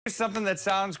Here's something that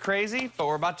sounds crazy, but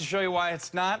we're about to show you why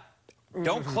it's not.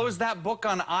 Don't close that book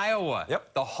on Iowa.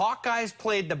 Yep. The Hawkeyes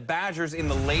played the Badgers in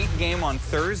the late game on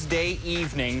Thursday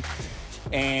evening,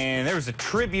 and there was a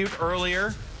tribute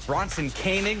earlier. Bronson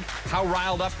Koenig, how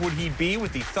riled up would he be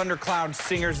with the Thundercloud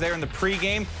Singers there in the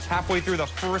pregame? Halfway through the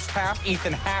first half,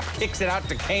 Ethan Happ kicks it out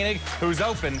to Koenig, who's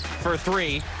open for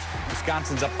three.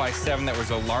 Wisconsin's up by 7. That was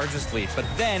the largest lead. But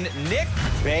then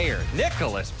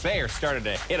Nicholas Baer started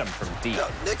to hit him from deep.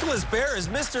 Nicholas Baer is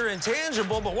Mr.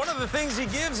 Intangible, but one of the things he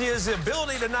gives you is the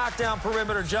ability to knock down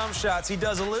perimeter jump shots. He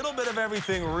does a little bit of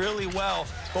everything really well,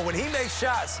 but when he makes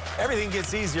shots, everything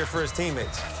gets easier for his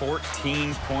teammates.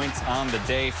 14 points on the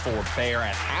day for Baer.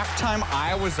 At halftime,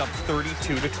 Iowa's up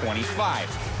 32-25.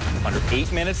 Under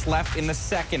 8 minutes left in the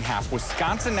second half.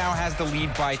 Wisconsin now has the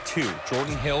lead by 2.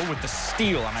 Jordan Hill with the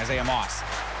steal on Isaiah Moss.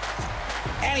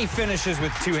 And he finishes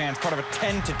with 2 hands, part of a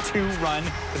 10-2 run.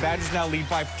 The Badgers now lead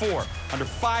by 4. Under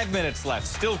 5 minutes left,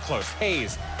 still close.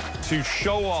 Hayes to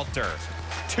Showalter.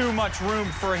 Too much room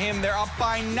for him. They're up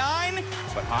by 9,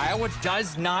 but Iowa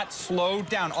does not slow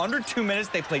down. Under 2 minutes,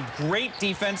 they played great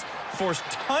defense, forced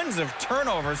tons of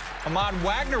turnovers. Ahmad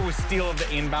Wagner was steal of the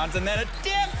inbounds, and then a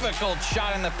difficult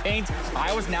shot in the paint.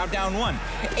 Iowa's now down 1.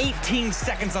 18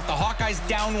 seconds left. The Hawkeyes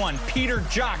down 1. Peter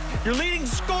Jock, your leading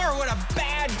scorer, what a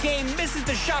bad game. Misses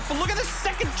the shot, but look at the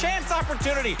second chance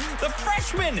opportunity. The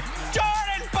freshman,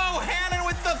 Jordan Bohannon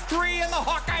with the 3, and the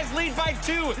Hawkeyes lead by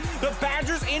 2. The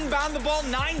Badgers inbound the ball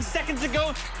 9 seconds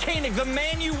ago. Koenig, the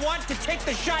man you want to take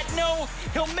the shot. No,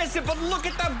 he'll miss it, but look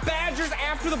at the Badgers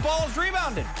after the ball is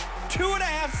rebounded.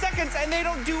 2.5 seconds, and they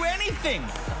don't do anything.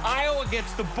 Iowa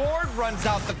gets the board, runs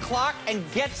out the clock, and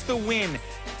gets the win.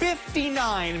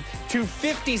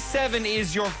 59-57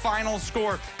 is your final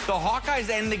score. The Hawkeyes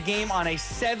end the game on a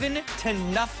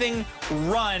 7-0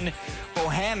 run.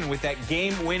 Bohannon with that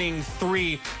game-winning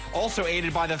 3, also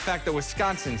aided by the fact that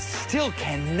Wisconsin still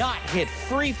cannot hit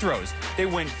free throws. They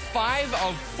went 5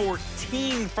 of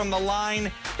 14 from the line.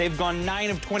 They've gone 9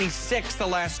 of 26 the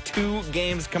last 2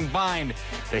 games combined.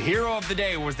 The hero of the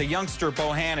day was the youngster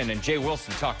Bohannon, and Jay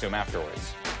Wilson talked to him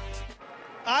afterwards.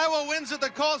 Iowa wins at the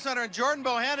Kohl Center, and Jordan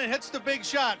Bohannon hits the big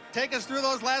shot. Take us through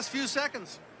those last few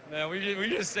seconds. Yeah, we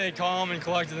just stayed calm and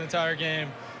collected the entire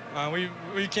game.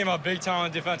 We came up big time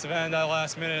on the defensive end that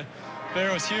last minute.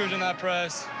 Baer was huge in that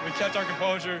press. We kept our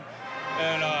composure,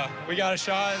 and we got a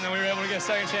shot, and then we were able to get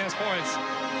second chance points.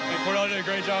 And Cordell did a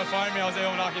great job finding me. I was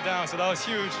able to knock it down, so that was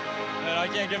huge. And I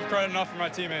can't give credit enough for my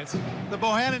teammates. The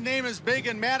Bohannon name is big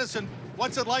in Madison.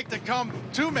 What's it like to come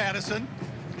to Madison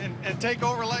and take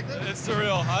over like this? It's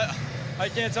surreal. I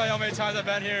can't tell you how many times I've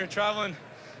been here traveling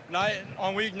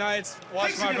on weeknights,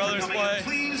 watching my brothers play.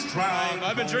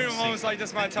 I've been dreaming of moments like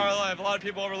this my entire life. A lot of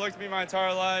people overlooked me my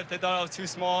entire life. They thought I was too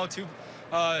small, too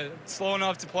slow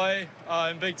enough to play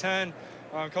in Big Ten.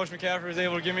 Coach McCaffrey was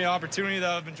able to give me an opportunity that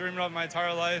I've been dreaming of my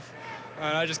entire life.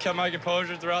 And I just kept my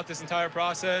composure throughout this entire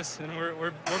process, and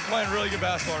we're playing really good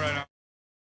basketball right now.